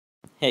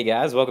Hey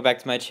guys, welcome back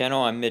to my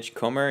channel. I'm Mitch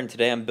Comer, and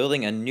today I'm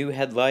building a new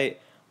headlight.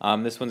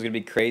 This one's gonna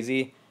be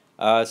crazy.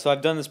 So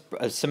I've done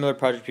a similar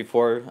project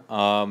before.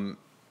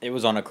 It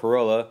was on a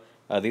Corolla.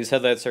 These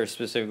headlights are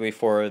specifically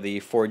for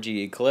the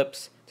 4G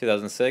Eclipse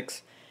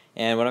 2006,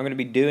 and what I'm gonna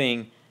be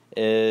doing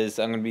is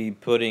I'm gonna be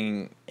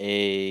putting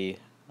a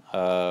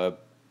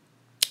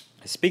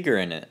speaker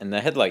in it, in the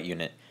headlight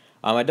unit.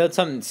 I did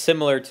something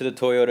similar to the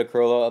Toyota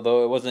Corolla,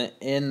 although it wasn't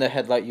in the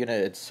headlight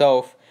unit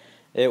itself.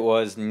 It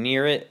was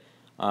near it.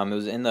 It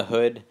was in the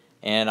hood,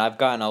 and I've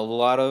gotten a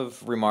lot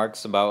of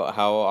remarks about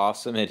how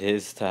awesome it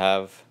is to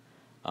have,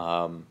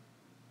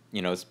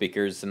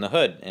 speakers in the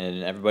hood,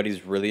 and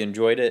everybody's really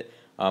enjoyed it.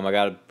 I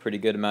got a pretty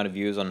good amount of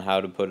views on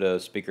how to put a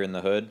speaker in the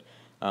hood.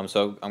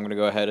 So I'm gonna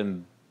go ahead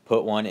and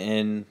put one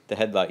in the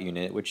headlight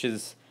unit, which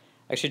is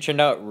actually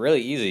turned out really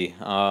easy.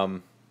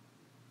 But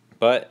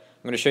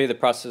I'm going to show you the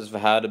process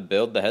of how to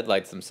build the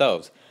headlights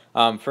themselves.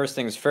 First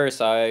things first,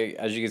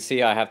 as you can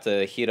see, I have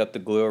to heat up the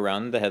glue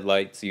around the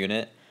headlights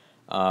unit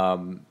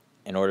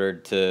in order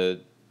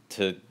to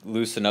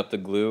loosen up the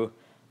glue.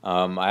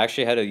 I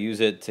actually had to use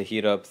it to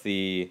heat up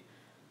the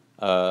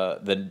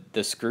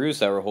screws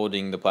that were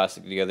holding the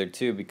plastic together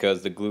too,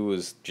 because the glue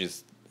was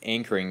just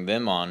anchoring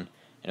them on,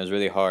 and it was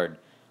really hard.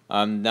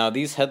 Now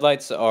these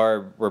headlights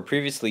were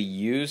previously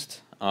used.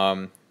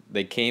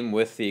 They came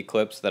with the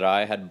Eclipse that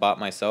I had bought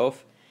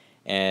myself,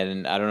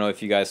 and I don't know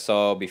if you guys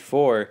saw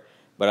before,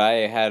 but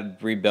I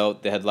had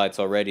rebuilt the headlights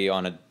already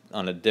on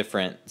a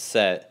different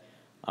set,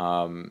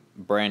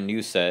 brand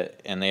new set,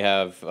 and they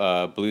have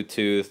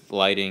Bluetooth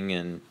lighting,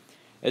 and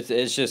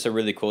it's just a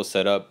really cool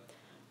setup.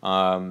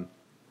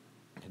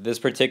 This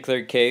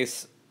particular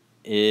case,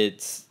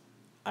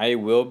 I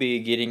will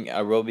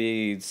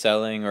be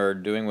selling or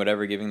doing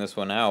whatever, giving this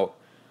one out,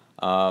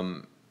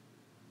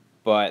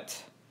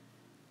 but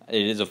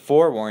it is a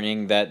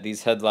forewarning that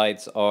these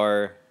headlights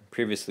are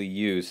previously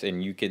used,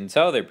 and you can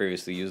tell they're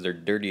previously used. They're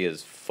dirty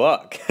as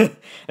fuck.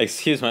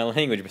 Excuse my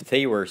language, but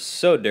they were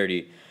so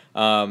dirty.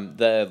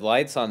 The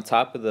lights on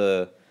top of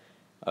the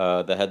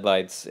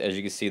headlights, as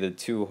you can see, the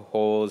two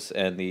holes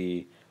and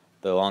the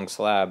long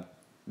slab,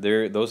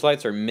 those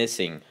lights are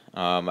missing.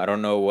 I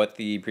don't know what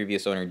the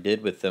previous owner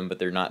did with them, but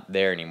they're not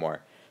there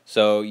anymore.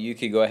 So you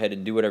could go ahead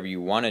and do whatever you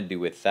want to do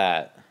with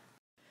that.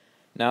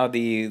 Now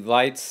the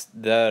lights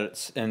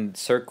that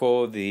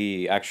encircle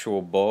the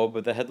actual bulb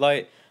of the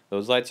headlight,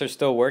 those lights are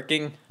still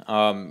working.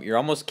 You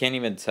almost can't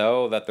even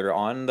tell that they're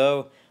on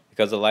though,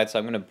 because the lights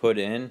I'm going to put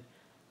in,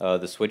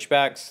 the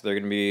switchbacks, they're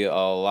going to be a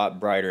lot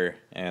brighter,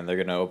 and they're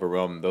going to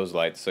overwhelm those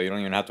lights. So you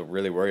don't even have to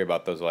really worry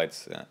about those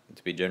lights,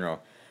 to be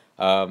general.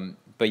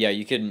 But yeah,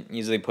 you can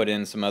easily put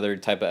in some other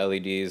type of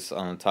LEDs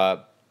on the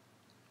top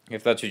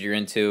if that's what you're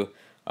into.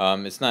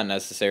 It's not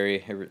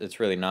necessary. It's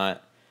really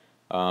not.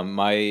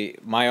 My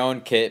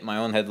own kit, my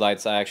own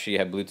headlights, I actually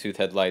have Bluetooth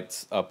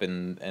headlights up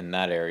in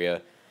that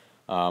area.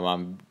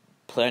 I'm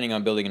planning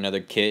on building another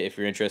kit. If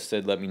you're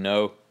interested, let me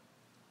know.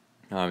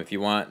 If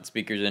you want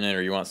speakers in it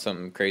or you want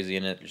something crazy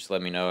in it, just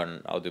let me know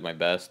and I'll do my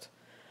best.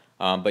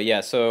 But yeah,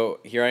 so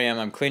here I am.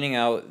 I'm cleaning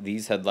out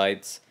these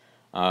headlights.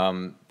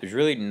 There's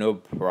really no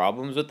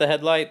problems with the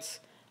headlights.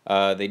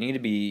 They need to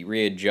be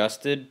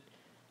readjusted.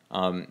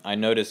 I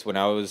noticed when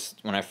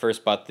I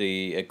first bought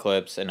the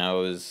Eclipse and I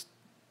was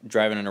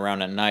driving it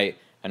around at night,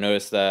 I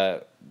noticed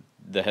that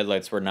the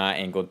headlights were not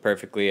angled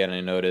perfectly, and I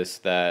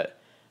noticed that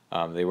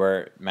they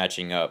weren't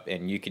matching up,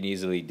 and you can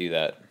easily do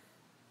that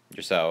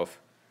yourself.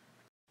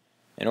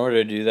 In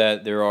order to do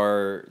that, there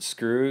are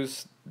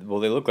screws. Well,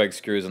 they look like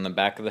screws on the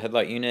back of the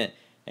headlight unit,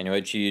 and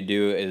what you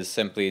do is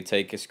simply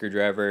take a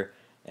screwdriver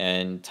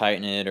and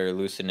tighten it or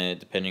loosen it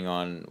depending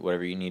on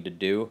whatever you need to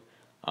do.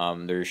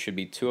 There should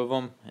be two of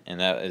them, and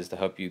that is to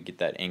help you get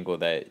that angle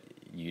that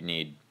you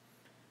need.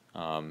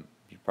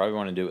 You probably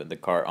want to do it with the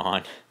car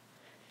on.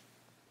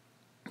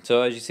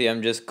 So as you see,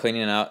 I'm just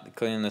cleaning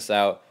this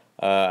out.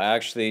 I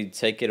actually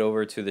take it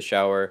over to the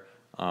shower.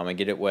 I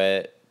get it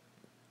wet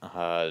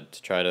to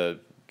try to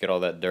get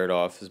all that dirt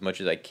off as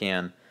much as I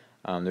can.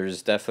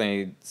 There's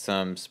definitely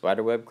some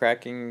spiderweb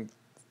cracking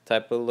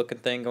type of looking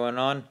thing going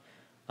on.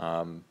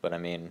 But I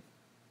mean,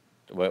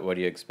 what do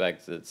you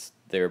expect?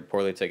 They're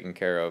poorly taken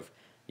care of.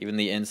 Even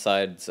the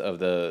insides of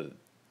the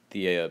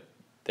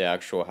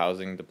actual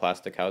housing, the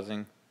plastic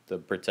housing to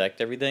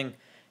protect everything,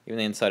 even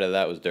the inside of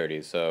that was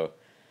dirty. So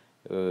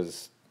it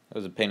was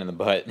a pain in the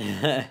butt.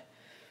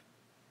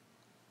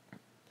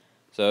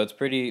 So it's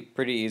pretty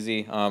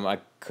easy. I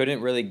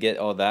couldn't really get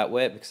all that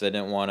wet because I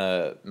didn't want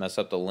to mess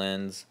up the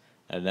lens.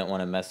 I didn't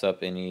want to mess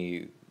up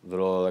any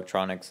little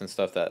electronics and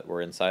stuff that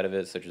were inside of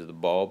it, such as the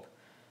bulb.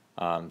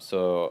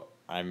 So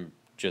I'm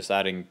just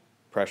adding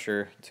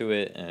pressure to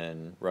it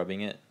and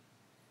rubbing it.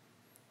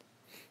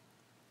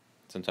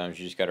 Sometimes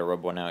you just gotta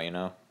rub one out, you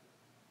know.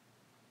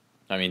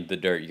 I mean the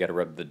dirt. You gotta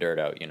rub the dirt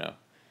out, you know.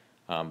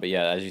 But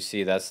yeah, as you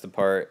see, that's the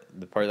part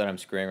that I'm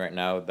screwing right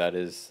now. That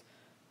is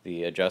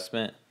the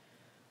adjustment.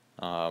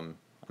 I'm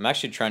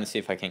actually trying to see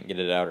if I can't get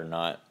it out or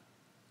not,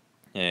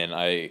 and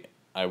I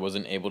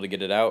wasn't able to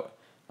get it out.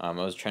 I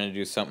was trying to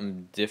do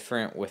something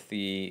different with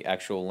the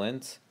actual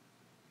lens,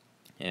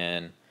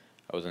 and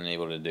I wasn't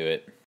able to do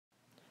it.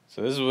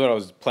 So this is what I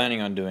was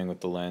planning on doing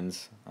with the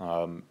lens.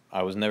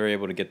 I was never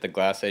able to get the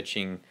glass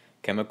etching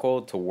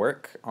chemical to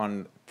work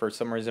on, for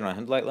some reason, on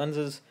headlight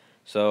lenses,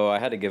 so I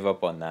had to give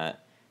up on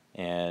that.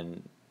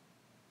 And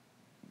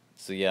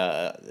so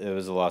yeah, it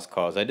was a lost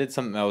cause. I did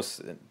something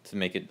else to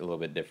make it a little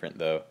bit different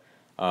though.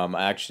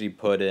 I actually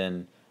put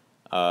in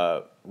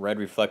red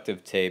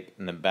reflective tape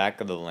in the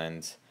back of the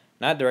lens,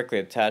 not directly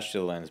attached to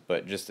the lens,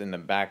 but just in the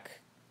back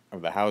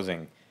of the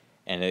housing,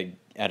 and it,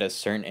 at a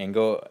certain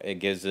angle, it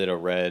gives it a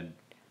red,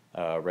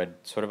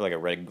 sort of like a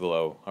red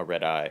glow, a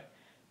red eye,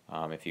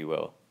 if you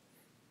will.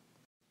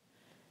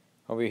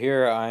 Over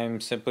here, I'm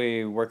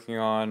simply working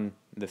on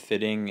the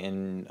fitting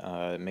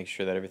and make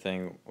sure that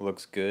everything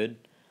looks good.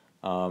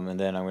 And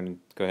then I'm going to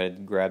go ahead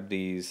and grab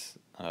these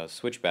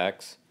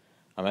switchbacks.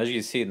 As you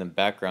can see in the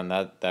background,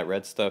 that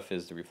red stuff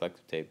is the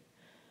reflective tape.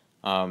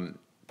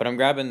 But I'm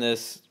grabbing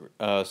this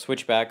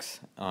switchbacks.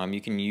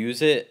 You can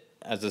use it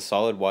as a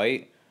solid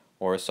white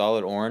or a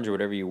solid orange or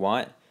whatever you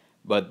want.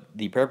 But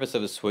the purpose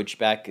of a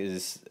switchback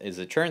is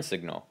a turn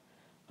signal.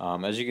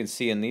 As you can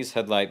see in these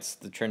headlights,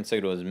 the turn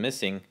signal is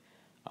missing.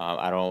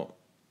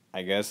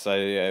 I guess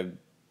I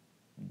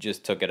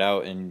just took it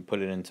out and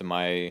put it into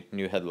my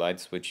new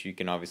headlights, which you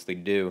can obviously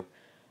do.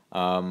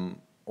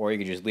 Or you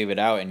could just leave it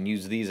out and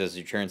use these as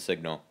your turn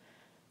signal.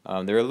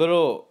 They're a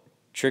little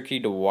tricky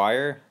to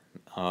wire.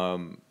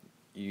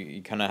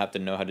 You kind of have to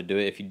know how to do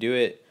it. If you do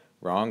it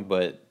wrong,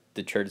 but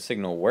the turn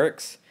signal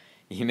works,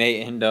 you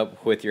may end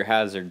up with your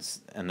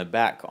hazards in the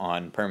back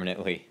on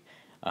permanently.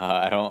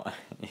 I don't.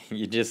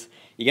 You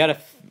gotta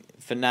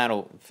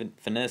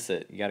finesse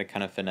it. You gotta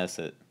kind of finesse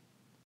it.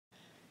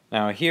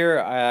 Now here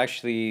I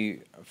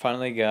actually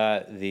finally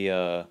got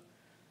the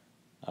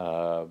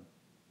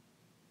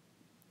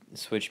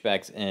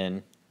switchbacks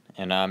in,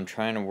 and I'm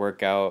trying to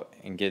work out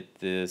and get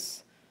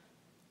this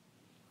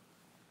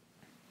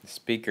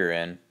speaker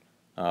in.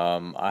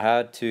 I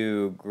had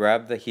to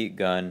grab the heat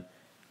gun,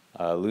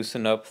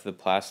 loosen up the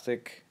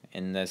plastic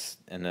in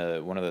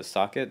one of the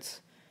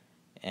sockets,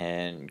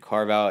 and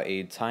carve out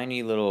a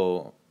tiny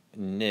little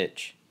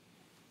niche.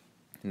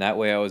 And that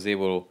way I was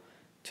able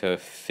to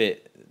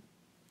fit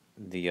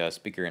the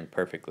speaker in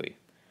perfectly.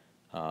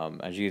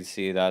 As you can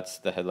see, that's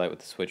the headlight with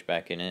the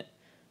switchback in it.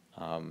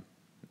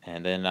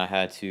 And then I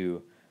had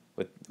to,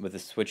 with the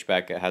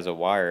switchback, it has a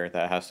wire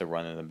that has to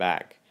run in the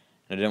back.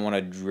 And I didn't want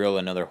to drill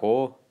another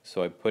hole,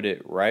 so I put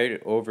it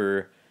right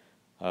over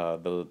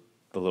the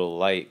little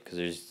light,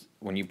 because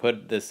when you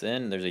put this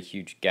in, there's a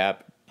huge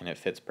gap and it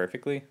fits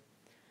perfectly.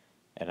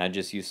 And I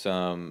just used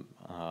some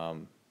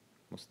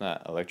what's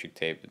that, electric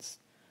tape? It's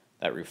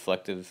that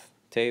reflective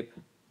tape,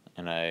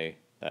 and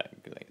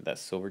that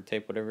silver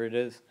tape, whatever it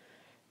is,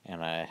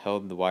 and I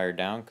held the wire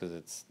down because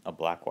it's a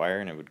black wire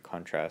and it would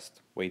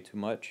contrast way too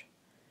much.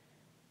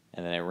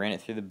 And then I ran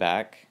it through the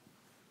back,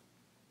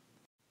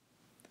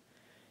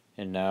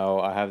 and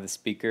now I have the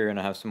speaker and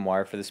I have some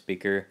wire for the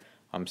speaker.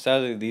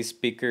 Sadly, these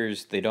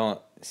speakers, they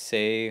don't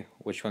say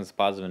which one's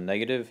positive and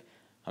negative.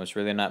 It's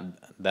really not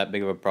that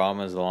big of a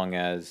problem as long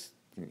as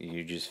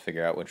you just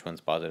figure out which one's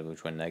positive,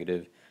 which one's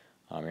negative.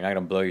 You're not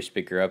gonna blow your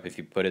speaker up if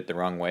you put it the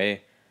wrong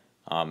way.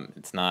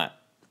 It's not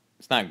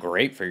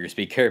great for your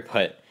speaker,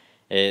 but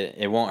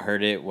it won't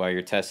hurt it while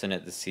you're testing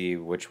it to see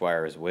which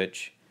wire is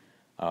which.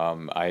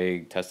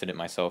 I tested it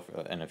myself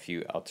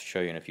I'll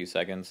show you in a few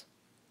seconds.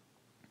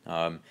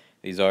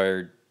 These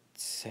are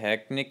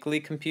technically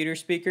computer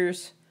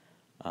speakers.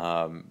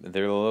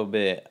 They're a little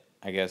bit,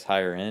 I guess,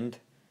 higher end.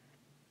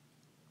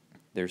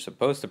 They're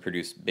supposed to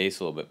produce bass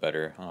a little bit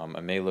better. I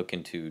may look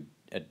into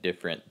a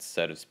different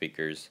set of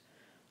speakers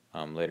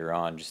later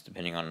on, just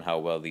depending on how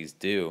well these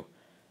do.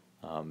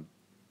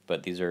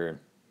 But these are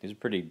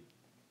pretty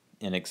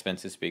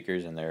inexpensive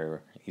speakers, and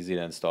they're easy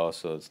to install,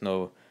 so it's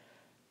no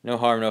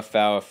harm, no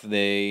foul if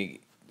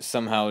they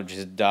somehow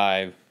just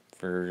die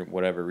for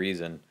whatever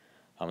reason.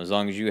 As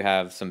long as you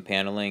have some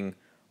paneling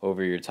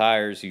over your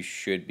tires, you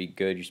should be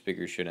good. Your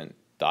speaker shouldn't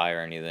die or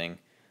anything.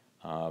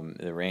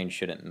 The rain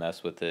shouldn't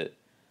mess with it.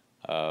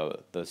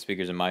 The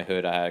speakers in my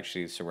hood, I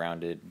actually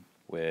surrounded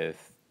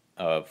with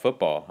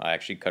football. I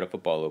actually cut a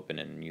football open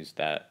and used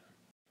that.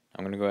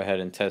 I'm going to go ahead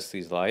and test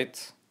these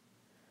lights.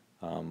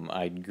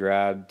 I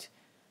grabbed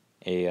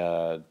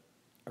a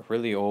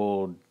really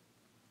old,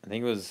 I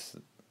think it was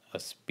a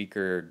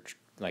speaker,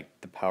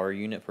 like the power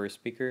unit for a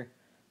speaker,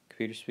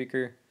 computer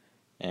speaker,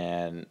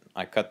 and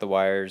I cut the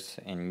wires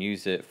and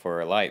used it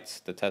for lights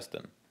to test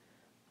them.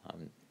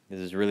 This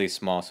is really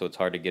small, so it's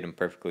hard to get them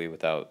perfectly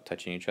without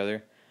touching each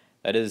other.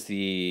 That is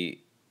the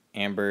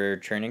amber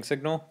churning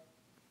signal.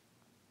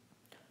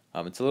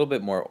 It's a little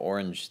bit more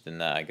orange than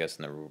that, I guess,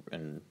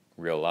 in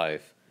real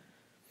life.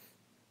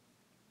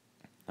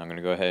 I'm going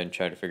to go ahead and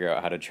try to figure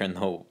out how to turn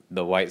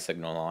the white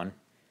signal on.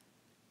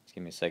 Just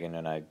give me a second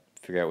and I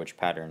figure out which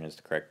pattern is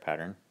the correct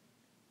pattern.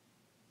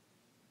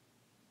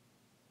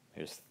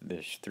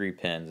 There's 3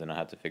 pins and I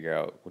have to figure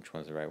out which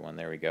one's the right one.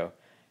 There we go.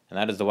 And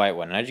that is the white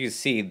one. And as you can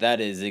see,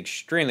 that is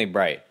extremely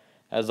bright.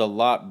 That is a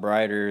lot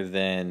brighter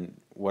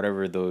than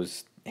whatever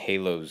those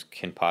halos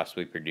can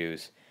possibly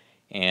produce,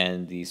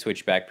 and the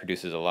switchback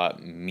produces a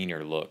lot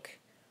meaner look.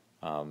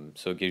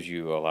 So it gives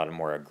you a lot of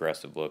more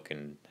aggressive look,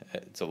 and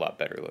it's a lot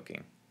better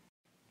looking.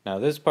 Now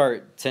this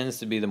part tends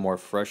to be the more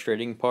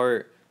frustrating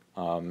part,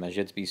 as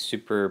you have to be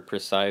super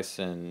precise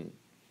and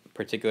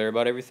particular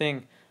about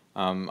everything.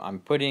 I'm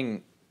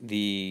putting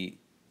the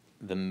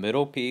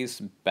middle piece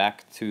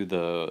back to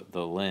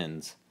the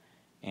lens,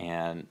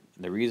 and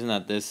the reason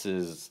that this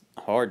is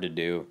hard to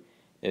do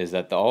is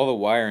that all the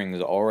wiring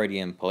is already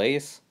in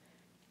place,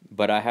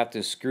 but I have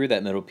to screw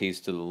that middle piece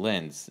to the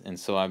lens, and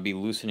so I'd be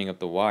loosening up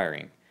the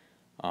wiring.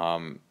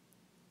 Um,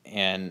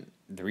 and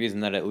the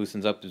reason that it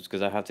loosens up is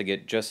because I have to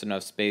get just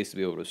enough space to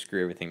be able to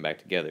screw everything back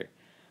together.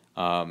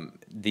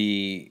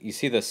 You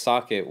see the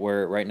socket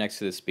where right next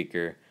to the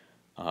speaker.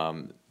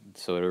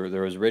 So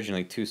there was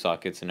originally two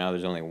sockets, and now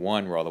there's only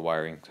one where all the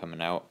wiring's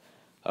coming out.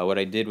 What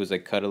I did was I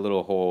cut a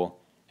little hole,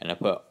 and I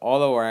put all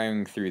the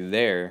wiring through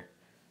there,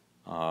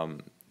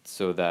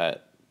 so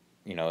that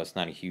it's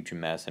not a huge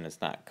mess and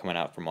it's not coming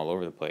out from all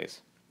over the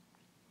place.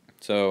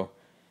 So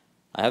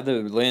I have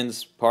the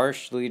lens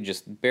partially,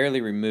 just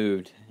barely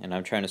removed, and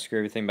I'm trying to screw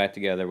everything back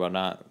together while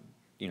not,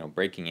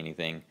 breaking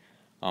anything.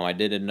 I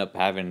did end up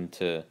having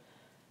to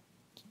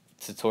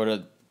sort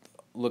of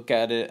look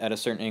at it at a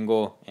certain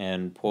angle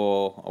and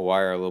pull a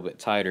wire a little bit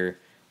tighter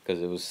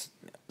because it was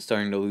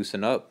starting to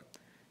loosen up.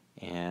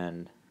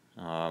 And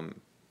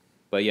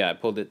but yeah, I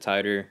pulled it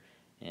tighter,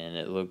 and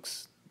it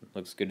looks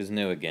good as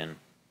new again.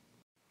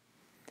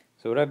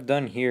 So what I've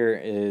done here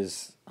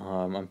is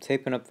I'm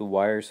taping up the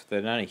wires so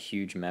they're not a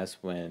huge mess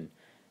when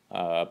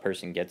a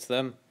person gets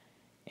them,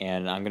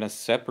 and I'm gonna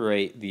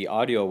separate the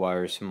audio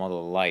wires from all the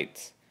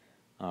lights.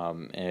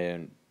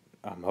 And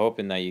I'm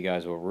hoping that you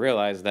guys will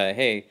realize that,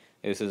 hey,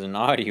 this is an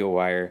audio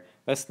wire.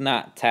 Let's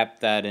not tap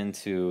that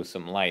into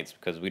some lights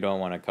because we don't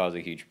want to cause a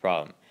huge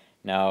problem.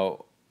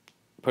 Now,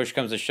 push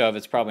comes to shove,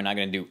 it's probably not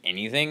going to do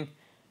anything.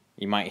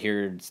 You might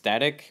hear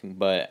static,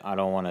 but we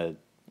don't want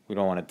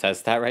to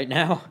test that right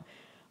now.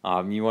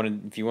 If you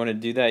want to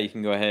do that, you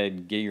can go ahead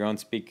and get your own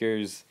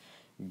speakers,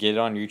 get it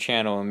on your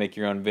channel, and make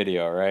your own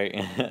video,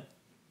 right?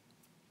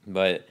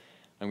 But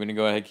I'm going to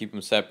go ahead and keep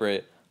them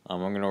separate. I'm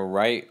going to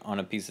write on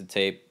a piece of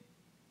tape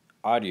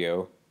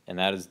audio, and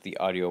that is the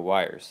audio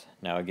wires.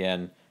 Now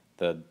again,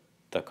 the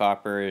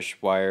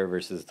copper-ish wire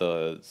versus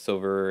the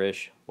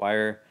silver-ish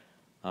wire,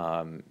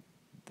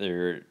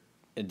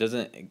 it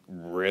doesn't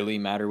really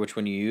matter which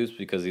one you use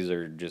because these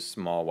are just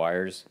small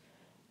wires,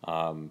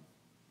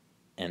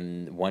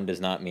 and one does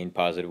not mean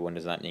positive, one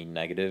does not mean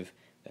negative.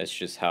 That's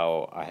just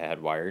how I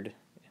had wired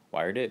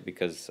it,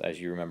 because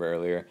as you remember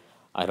earlier,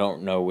 I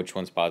don't know which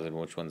one's positive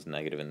and which one's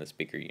negative in the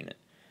speaker unit.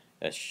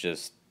 I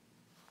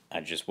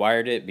just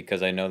wired it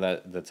because I know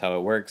that that's how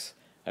it works.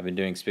 I've been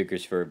doing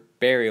speakers for a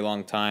very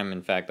long time.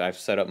 In fact, I've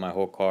set up my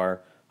whole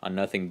car on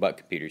nothing but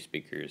computer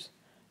speakers.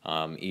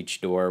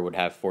 Each door would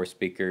have 4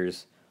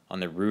 speakers. On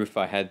the roof,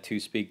 I had 2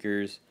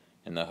 speakers.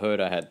 In the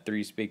hood, I had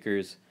 3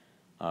 speakers.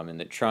 In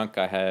the trunk,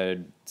 I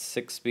had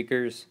 6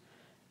 speakers,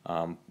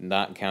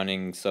 not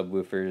counting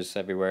subwoofers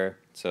everywhere.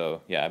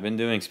 So yeah, I've been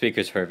doing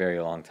speakers for a very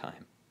long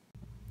time.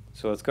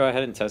 So let's go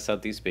ahead and test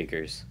out these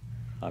speakers.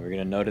 You're going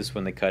to notice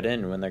when they cut in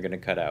and when they're going to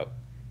cut out.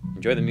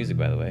 Enjoy the music,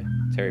 by the way.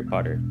 It's Harry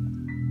Potter.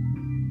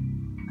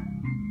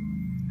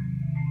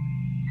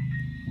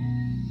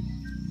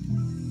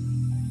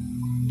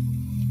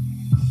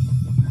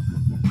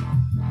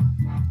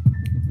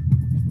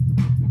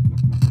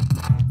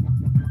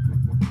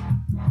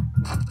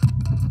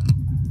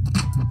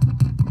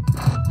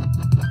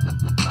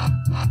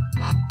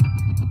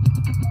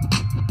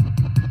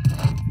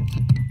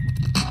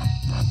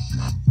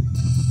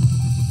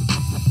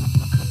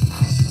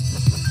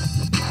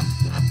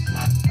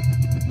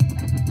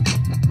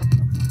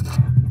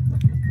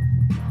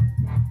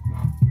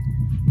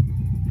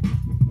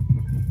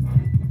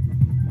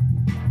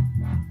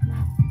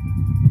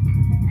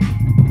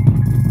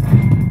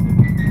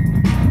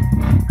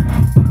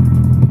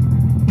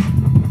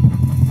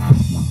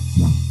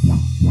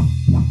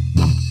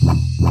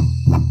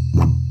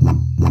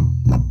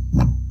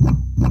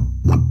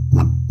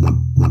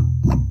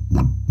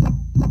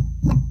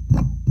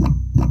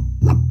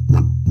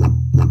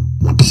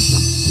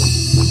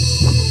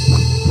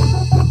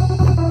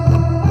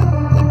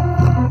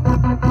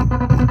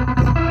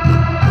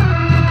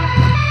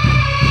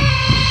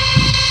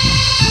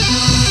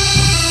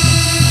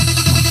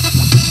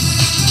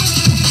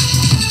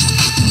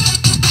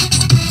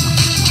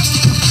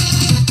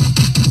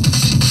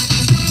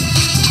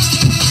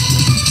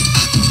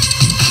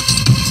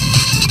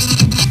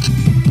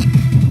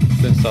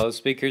 To install the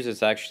speakers,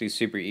 it's actually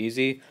super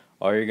easy.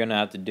 All you're going to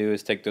have to do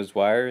is take those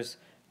wires,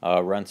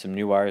 run some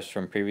new wires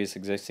from previous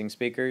existing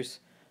speakers,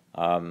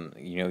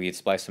 you'd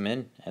splice them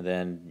in, and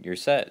then you're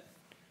set.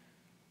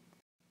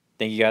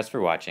 Thank you guys for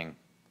watching.